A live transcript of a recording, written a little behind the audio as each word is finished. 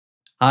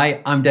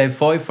Hi, I'm Dave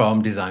Foy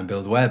from Design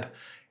Build Web.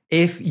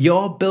 If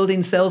you're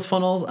building sales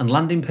funnels and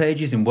landing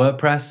pages in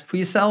WordPress for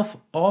yourself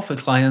or for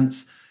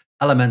clients,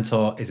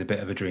 Elementor is a bit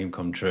of a dream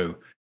come true.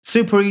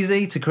 Super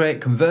easy to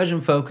create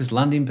conversion-focused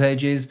landing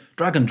pages,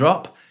 drag and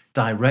drop,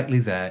 directly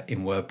there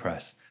in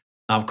WordPress.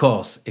 Now, of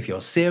course, if you're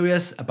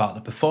serious about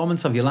the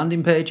performance of your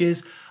landing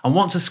pages and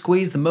want to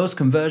squeeze the most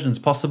conversions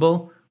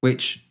possible,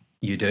 which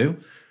you do,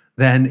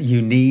 then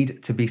you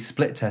need to be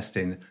split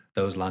testing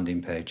those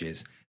landing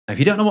pages. Now, if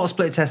you don't know what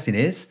split testing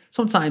is,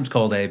 sometimes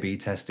called A/B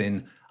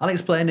testing, I'll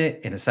explain it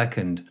in a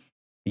second.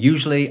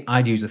 Usually,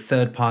 I'd use a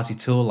third-party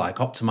tool like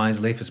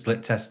Optimizely for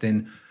split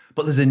testing,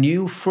 but there's a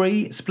new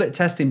free split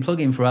testing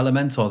plugin for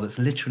Elementor that's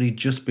literally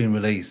just been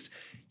released.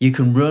 You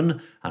can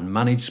run and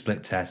manage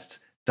split tests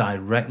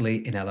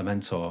directly in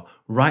Elementor,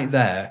 right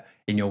there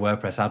in your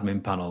WordPress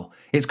admin panel.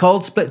 It's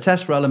called Split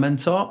Test for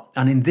Elementor,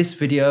 and in this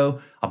video,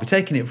 I'll be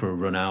taking it for a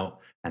run out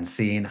and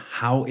seeing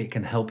how it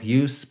can help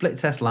you split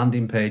test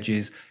landing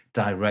pages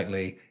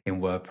directly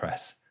in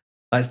WordPress.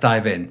 Let's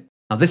dive in.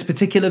 Now, this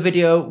particular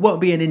video won't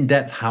be an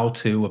in-depth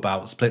how-to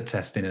about split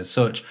testing as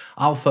such.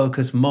 I'll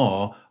focus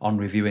more on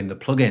reviewing the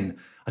plugin.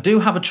 I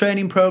do have a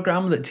training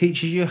program that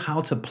teaches you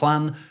how to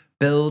plan,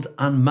 build,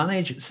 and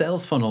manage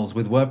sales funnels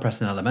with WordPress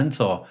and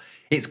Elementor.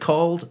 It's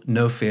called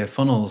No Fear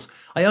Funnels.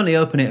 I only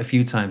open it a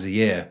few times a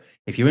year.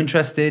 If you're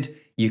interested,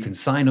 you can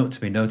sign up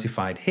to be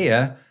notified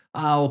here.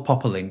 I'll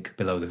pop a link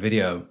below the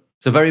video.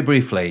 So very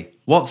briefly,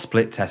 what's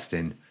split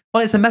testing?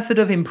 Well, it's a method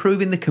of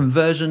improving the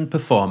conversion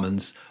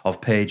performance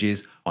of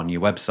pages on your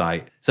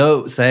website.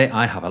 So say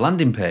I have a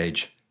landing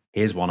page.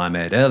 Here's one I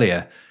made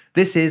earlier.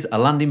 This is a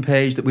landing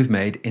page that we've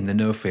made in the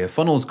No Fear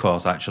Funnels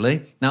course,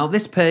 actually. Now,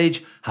 this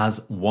page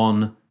has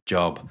one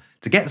job: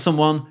 to get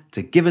someone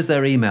to give us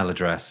their email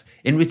address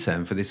in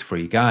return for this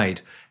free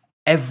guide.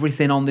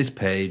 Everything on this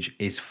page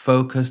is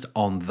focused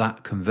on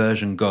that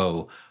conversion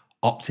goal,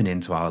 opting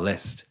into our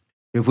list.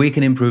 If we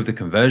can improve the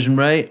conversion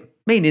rate,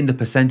 meaning the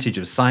percentage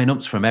of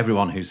signups from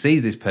everyone who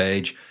sees this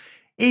page,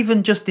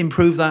 even just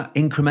improve that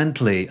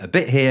incrementally, a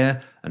bit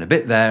here and a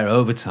bit there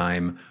over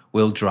time,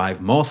 will drive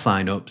more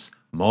signups,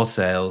 more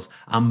sales,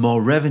 and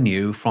more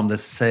revenue from the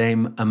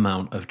same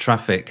amount of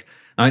traffic.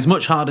 Now, it's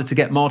much harder to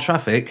get more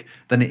traffic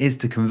than it is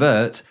to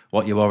convert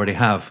what you already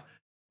have.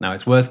 Now,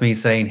 it's worth me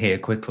saying here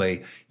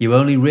quickly, you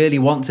only really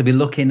want to be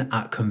looking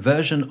at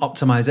conversion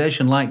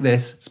optimization like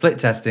this, split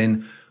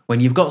testing, when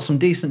you've got some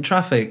decent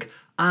traffic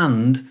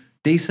and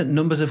decent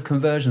numbers of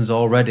conversions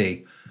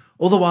already.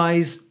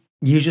 Otherwise,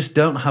 you just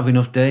don't have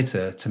enough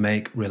data to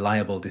make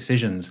reliable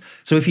decisions.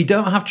 So if you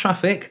don't have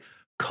traffic,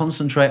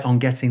 concentrate on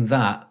getting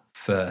that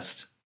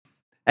first.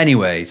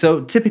 Anyway, so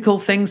typical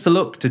things to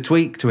look to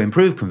tweak to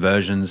improve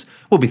conversions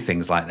will be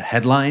things like the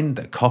headline,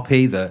 the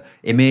copy, the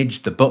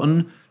image, the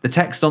button, the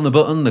text on the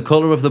button, the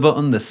color of the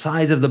button, the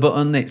size of the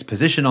button, its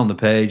position on the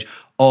page,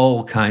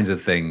 all kinds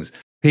of things.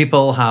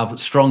 People have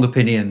strong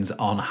opinions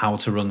on how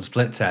to run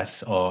split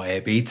tests or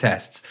A/B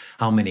tests,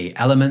 how many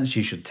elements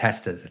you should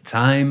test at a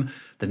time,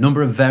 the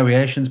number of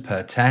variations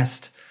per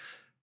test.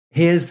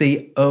 Here's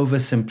the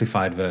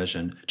oversimplified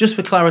version, just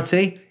for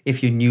clarity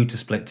if you're new to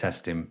split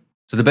testing.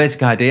 So the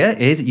basic idea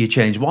is you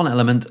change one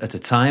element at a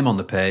time on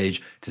the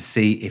page to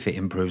see if it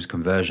improves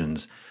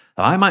conversions.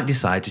 Now, I might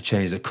decide to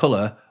change the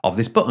color of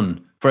this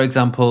button, for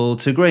example,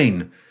 to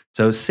green.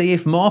 So see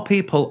if more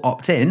people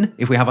opt in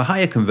if we have a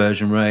higher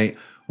conversion rate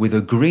with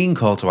a green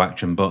call to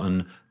action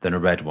button than a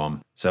red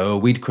one. So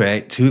we'd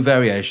create two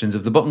variations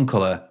of the button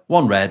color,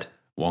 one red,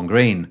 one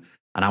green.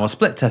 And our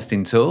split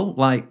testing tool,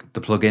 like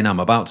the plugin I'm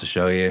about to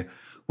show you,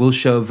 will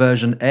show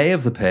version A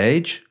of the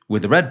page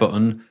with the red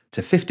button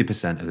to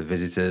 50% of the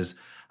visitors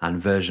and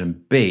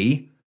version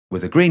B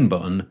with a green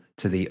button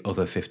to the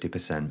other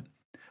 50%.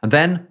 And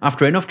then,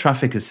 after enough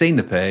traffic has seen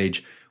the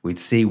page, we'd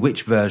see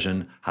which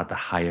version had the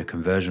higher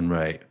conversion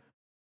rate.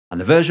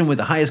 And the version with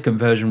the highest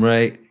conversion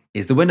rate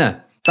is the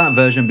winner. That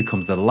version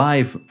becomes the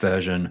live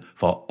version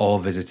for all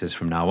visitors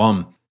from now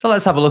on. So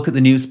let's have a look at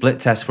the new split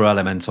test for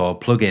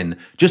Elementor plugin.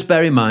 Just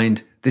bear in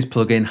mind, this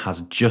plugin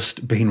has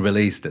just been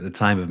released at the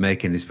time of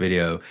making this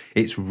video.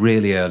 It's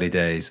really early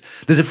days.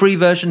 There's a free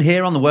version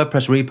here on the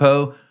WordPress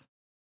repo,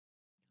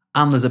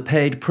 and there's a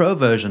paid pro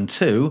version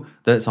too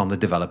that's on the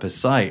developer's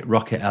site,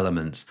 Rocket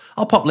Elements.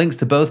 I'll pop links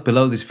to both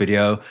below this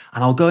video,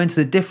 and I'll go into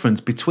the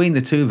difference between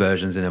the two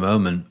versions in a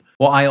moment.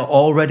 What I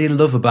already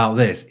love about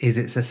this is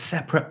it's a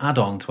separate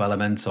add-on to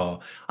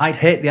Elementor. I'd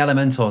hate the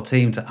Elementor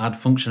team to add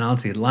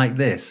functionality like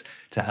this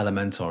to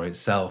Elementor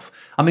itself.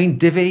 I mean,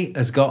 Divi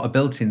has got a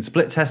built-in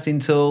split testing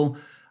tool,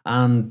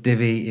 and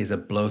Divi is a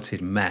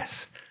bloated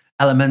mess.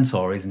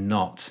 Elementor is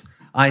not.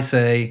 I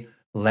say,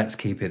 let's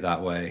keep it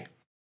that way.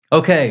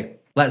 Okay,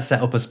 let's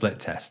set up a split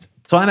test.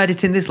 So I'm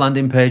editing this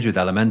landing page with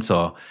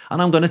Elementor,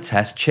 and I'm going to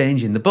test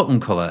changing the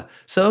button color.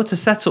 So to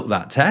set up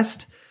that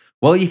test,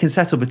 well, you can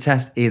set up a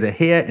test either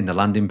here in the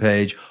landing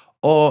page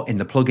or in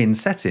the plugin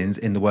settings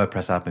in the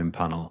WordPress admin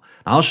panel.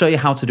 I'll show you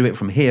how to do it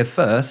from here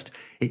first.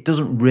 It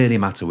doesn't really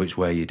matter which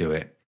way you do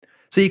it.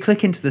 So you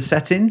click into the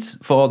settings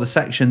for the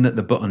section that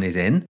the button is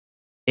in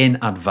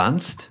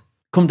Advanced,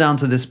 come down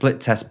to the split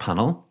test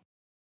panel,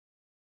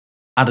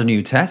 Add a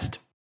new test.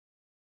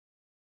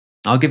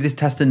 I'll give this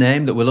test a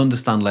name that we'll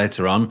understand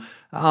later on.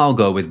 I'll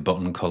go with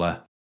button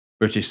colour.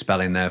 British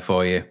spelling there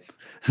for you.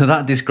 So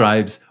that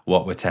describes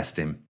what we're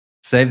testing.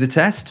 Save the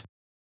test.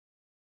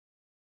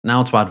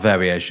 Now to add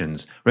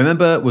variations.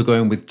 Remember, we're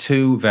going with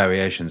 2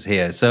 variations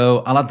here.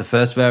 So I'll add the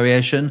first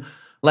variation.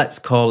 Let's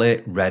call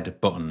it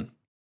red button,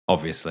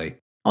 obviously.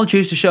 I'll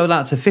choose to show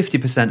that to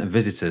 50% of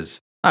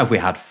visitors. Now, if we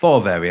had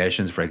 4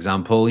 variations, for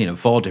example,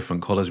 4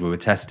 different colours we were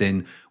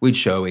testing, we'd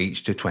show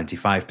each to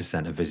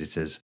 25% of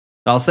visitors.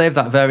 I'll save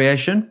that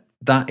variation.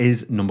 That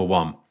is number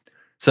 1.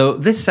 So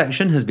this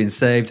section has been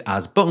saved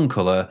as button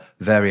colour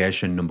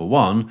variation number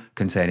 1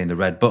 containing the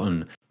red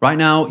button. Right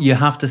now, you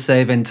have to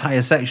save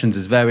entire sections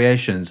as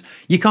variations.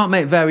 You can't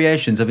make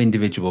variations of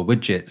individual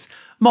widgets.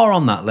 More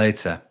on that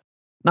later.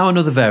 Now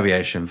another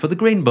variation for the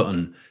green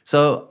button.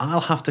 So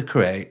I'll have to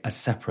create a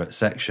separate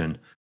section.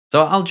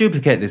 So I'll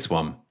duplicate this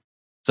one.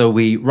 So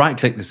we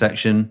right-click the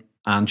section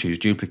and choose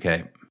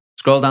duplicate.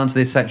 Scroll down to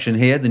this section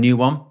here, the new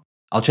one.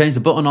 I'll change the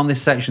button on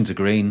this section to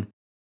green.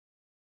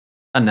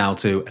 And now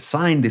to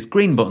assign this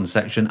green button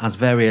section as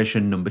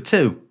variation number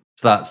 2.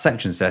 So that's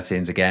section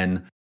settings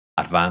again,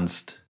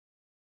 advanced,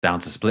 down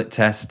to split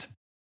test.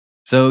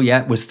 So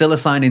yeah, we're still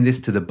assigning this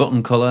to the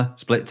button color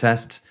split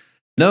test.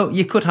 No,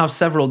 you could have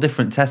several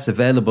different tests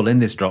available in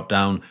this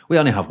dropdown. We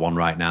only have one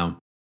right now.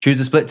 Choose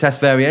a split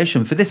test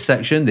variation for this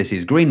section. This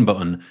is green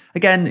button.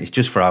 Again, it's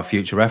just for our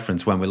future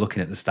reference when we're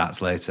looking at the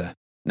stats later.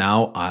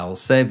 Now I'll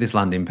save this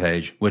landing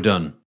page. We're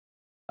done.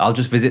 I'll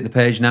just visit the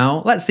page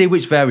now. Let's see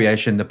which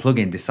variation the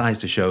plugin decides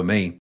to show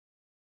me.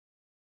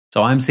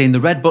 So I'm seeing the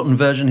red button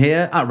version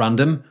here at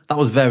random. That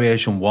was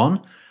variation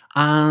 1.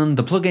 And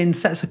the plugin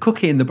sets a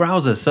cookie in the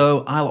browser,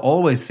 so I'll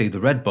always see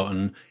the red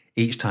button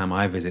each time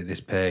I visit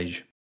this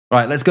page.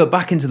 Right, let's go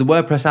back into the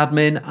WordPress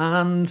admin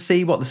and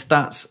see what the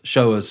stats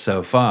show us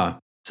so far.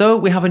 So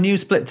we have a new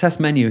split test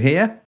menu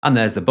here, and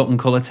there's the button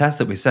color test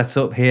that we set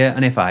up here.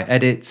 And if I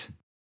edit,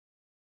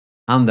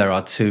 and there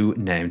are 2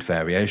 named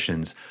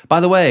variations. By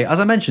the way, as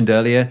I mentioned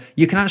earlier,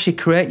 you can actually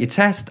create your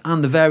test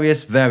and the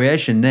various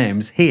variation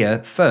names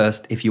here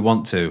first if you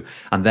want to,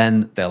 and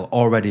then they'll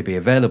already be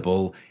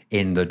available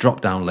in the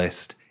drop-down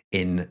list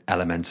in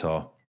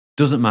Elementor.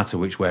 Doesn't matter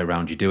which way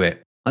around you do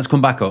it. Let's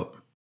come back up.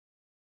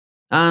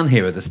 And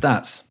here are the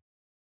stats.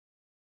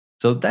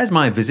 So there's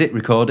my visit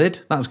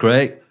recorded, that's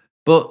great,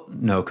 but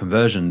no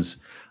conversions.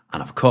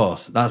 And of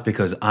course, that's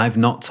because I've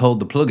not told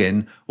the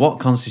plugin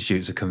what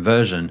constitutes a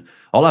conversion.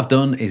 All I've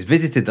done is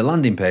visited the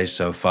landing page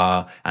so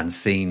far and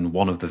seen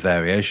one of the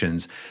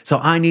variations. So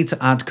I need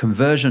to add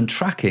conversion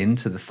tracking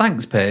to the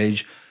thanks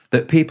page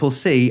that people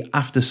see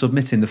after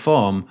submitting the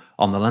form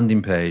on the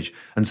landing page.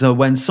 And so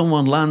when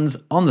someone lands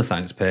on the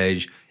thanks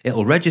page,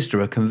 it'll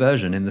register a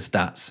conversion in the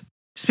stats.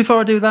 Just before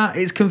I do that,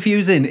 it's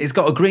confusing. It's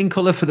got a green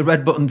colour for the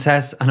red button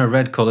test and a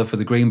red colour for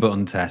the green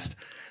button test.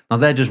 Now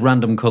they're just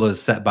random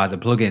colours set by the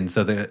plugin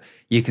so that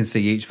you can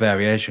see each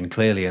variation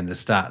clearly in the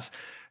stats.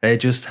 They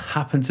just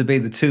happen to be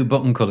the 2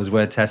 button colours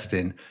we're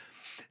testing.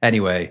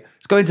 Anyway,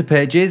 let's go into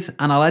pages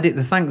and I'll edit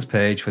the thanks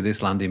page for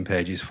this landing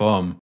page's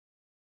form.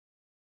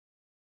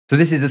 So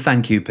this is the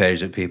thank you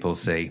page that people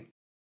see.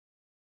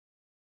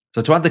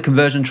 So to add the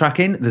conversion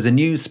tracking, there's a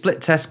new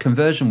split test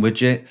conversion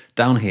widget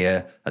down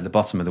here at the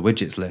bottom of the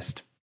widgets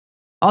list.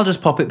 I'll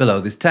just pop it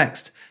below this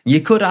text. You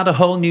could add a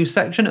whole new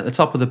section at the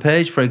top of the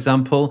page, for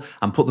example,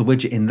 and put the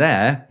widget in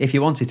there if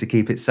you wanted to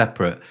keep it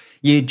separate.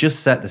 You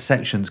just set the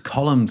section's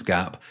columns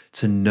gap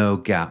to no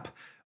gap.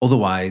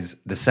 Otherwise,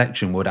 the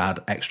section would add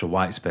extra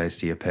white space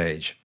to your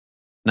page.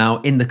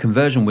 Now, in the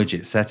conversion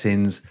widget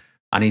settings,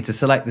 I need to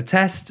select the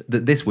test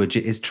that this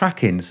widget is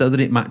tracking so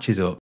that it matches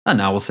up. And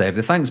now we'll save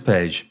the thanks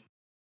page.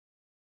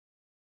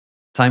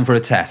 Time for a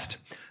test.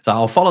 So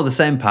I'll follow the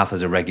same path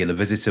as a regular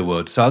visitor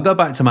would. So I'll go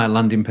back to my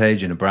landing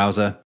page in a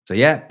browser. So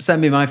yeah,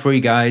 send me my free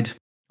guide.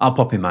 I'll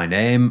pop in my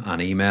name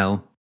and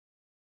email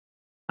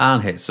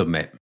and hit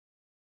submit.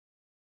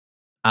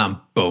 And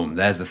boom,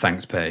 there's the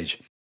thanks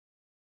page.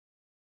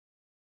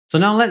 So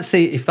now let's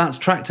see if that's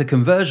tracked a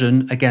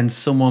conversion against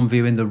someone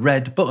viewing the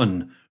red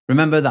button.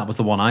 Remember, that was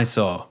the one I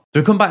saw. So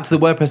we come back to the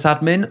WordPress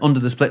admin under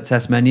the split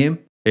test menu.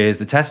 Here's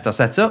the test I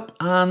set up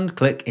and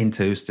click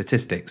into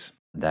statistics.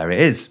 There it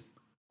is.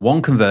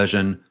 1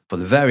 conversion for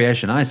the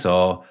variation I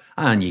saw,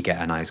 and you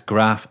get a nice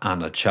graph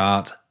and a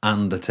chart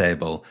and a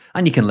table.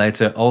 And you can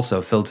later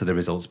also filter the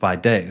results by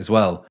date as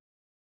well.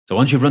 So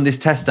once you've run this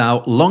test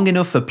out long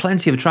enough for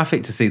plenty of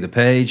traffic to see the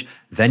page,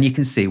 then you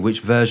can see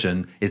which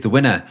version is the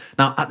winner.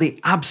 Now, at the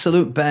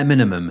absolute bare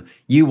minimum,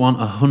 you want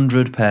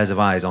 100 pairs of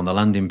eyes on the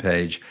landing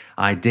page,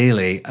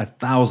 ideally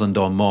 1,000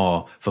 or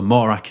more for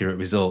more accurate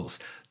results.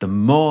 The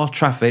more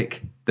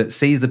traffic that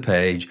sees the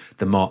page,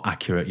 the more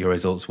accurate your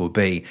results will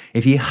be.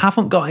 If you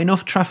haven't got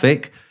enough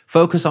traffic,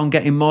 focus on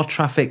getting more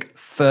traffic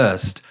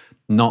first,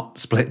 not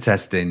split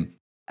testing.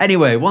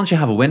 Anyway, once you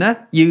have a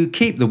winner, you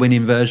keep the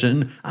winning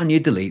version and you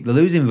delete the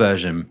losing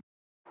version.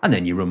 And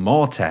then you run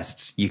more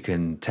tests. You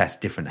can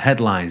test different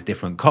headlines,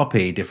 different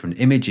copy, different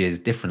images,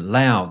 different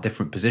layout,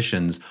 different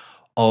positions,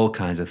 all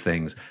kinds of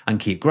things, and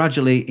keep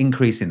gradually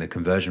increasing the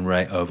conversion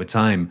rate over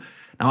time.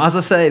 Now, as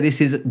I say,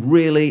 this is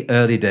really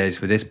early days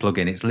for this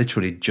plugin. It's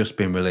literally just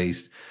been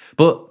released.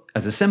 But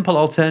as a simple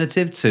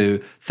alternative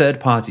to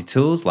third-party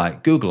tools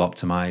like Google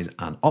Optimize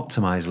and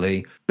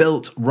Optimizely,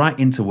 built right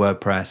into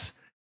WordPress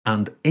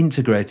and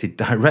integrated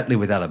directly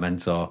with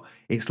Elementor,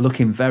 it's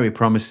looking very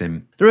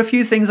promising. There are a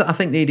few things that I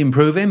think need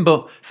improving,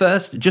 but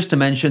first, just to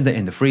mention that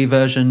in the free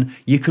version,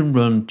 you can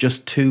run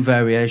just 2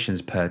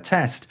 variations per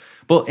test,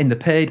 but in the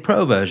paid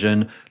pro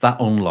version, that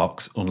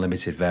unlocks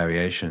unlimited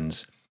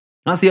variations.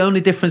 That's the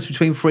only difference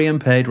between free and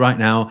paid right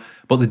now,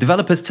 but the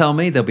developers tell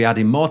me they'll be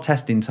adding more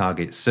testing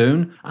targets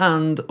soon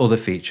and other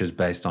features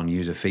based on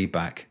user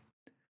feedback.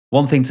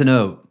 One thing to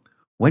note,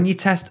 when you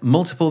test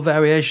multiple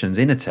variations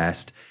in a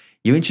test,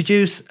 you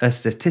introduce a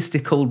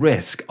statistical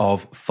risk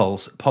of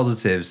false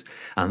positives,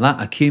 and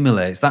that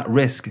accumulates. That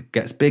risk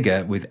gets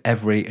bigger with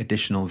every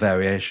additional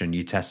variation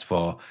you test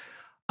for.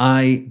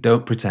 I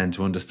don't pretend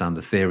to understand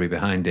the theory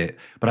behind it,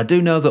 but I do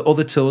know that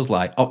other tools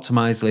like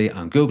Optimizely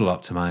and Google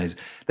Optimize,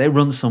 they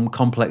run some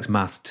complex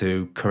math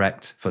to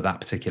correct for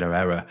that particular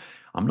error.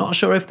 I'm not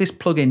sure if this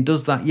plugin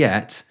does that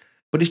yet,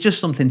 but it's just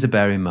something to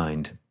bear in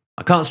mind.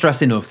 I can't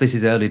stress enough, this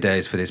is early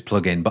days for this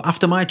plugin, but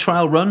after my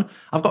trial run,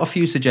 I've got a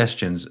few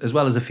suggestions, as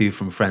well as a few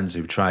from friends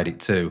who've tried it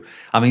too.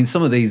 I mean,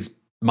 some of these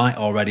might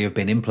already have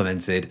been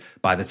implemented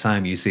by the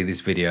time you see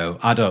this video,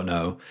 I don't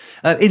know.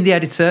 In the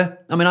editor,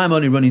 I'm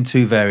only running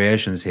 2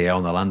 variations here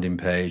on the landing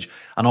page,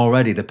 and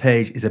already the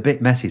page is a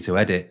bit messy to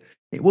edit.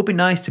 It would be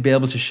nice to be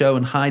able to show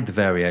and hide the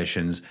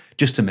variations,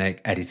 just to make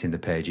editing the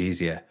page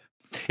easier.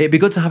 It'd be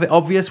good to have it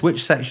obvious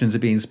which sections are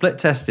being split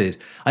tested.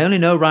 I only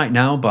know right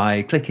now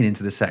by clicking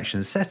into the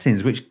section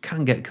settings, which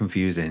can get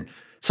confusing.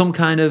 Some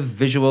kind of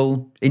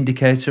visual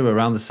indicator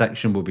around the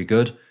section would be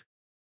good.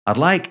 I'd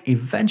like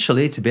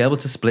eventually to be able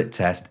to split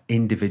test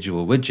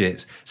individual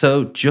widgets,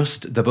 so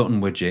just the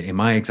button widget in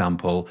my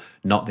example,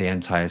 not the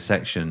entire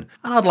section.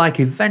 And I'd like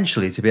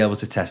eventually to be able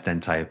to test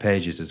entire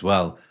pages as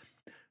well.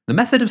 The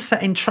method of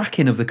setting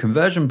tracking of the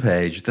conversion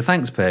page, the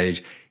thanks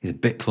page, is a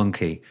bit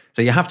clunky,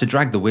 so you have to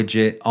drag the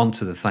widget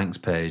onto the thanks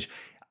page.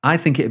 I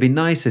think it'd be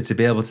nicer to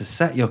be able to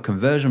set your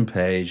conversion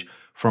page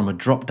from a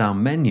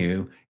drop-down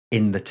menu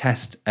in the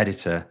test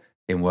editor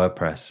in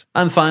WordPress.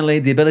 And finally,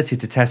 the ability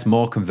to test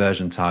more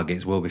conversion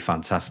targets will be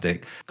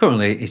fantastic.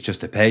 Currently, it's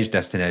just a page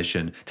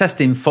destination.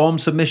 Testing form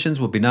submissions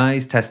would be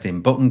nice,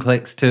 testing button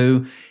clicks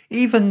too,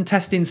 even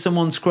testing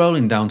someone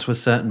scrolling down to a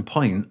certain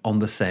point on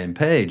the same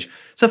page.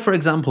 So for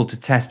example, to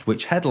test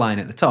which headline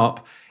at the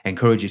top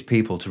encourages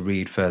people to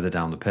read further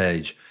down the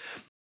page.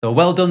 So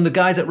well done the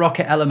guys at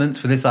Rocket Elements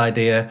for this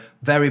idea,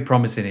 very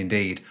promising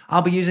indeed.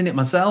 I'll be using it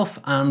myself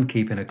and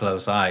keeping a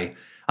close eye.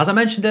 As I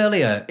mentioned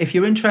earlier, if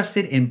you're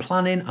interested in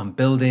planning and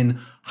building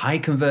high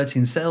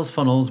converting sales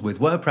funnels with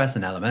WordPress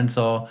and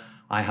Elementor,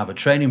 I have a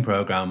training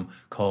program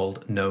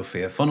called No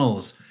Fear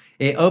Funnels.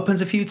 It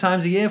opens a few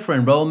times a year for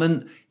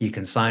enrollment. You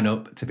can sign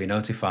up to be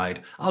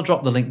notified. I'll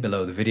drop the link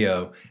below the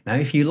video. Now,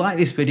 if you like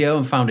this video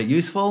and found it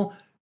useful,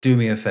 do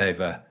me a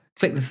favor.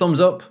 Click the thumbs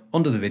up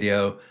under the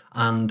video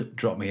and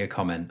drop me a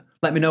comment.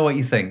 Let me know what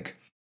you think.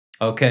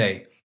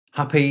 Okay,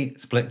 happy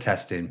split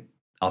testing.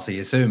 I'll see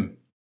you soon.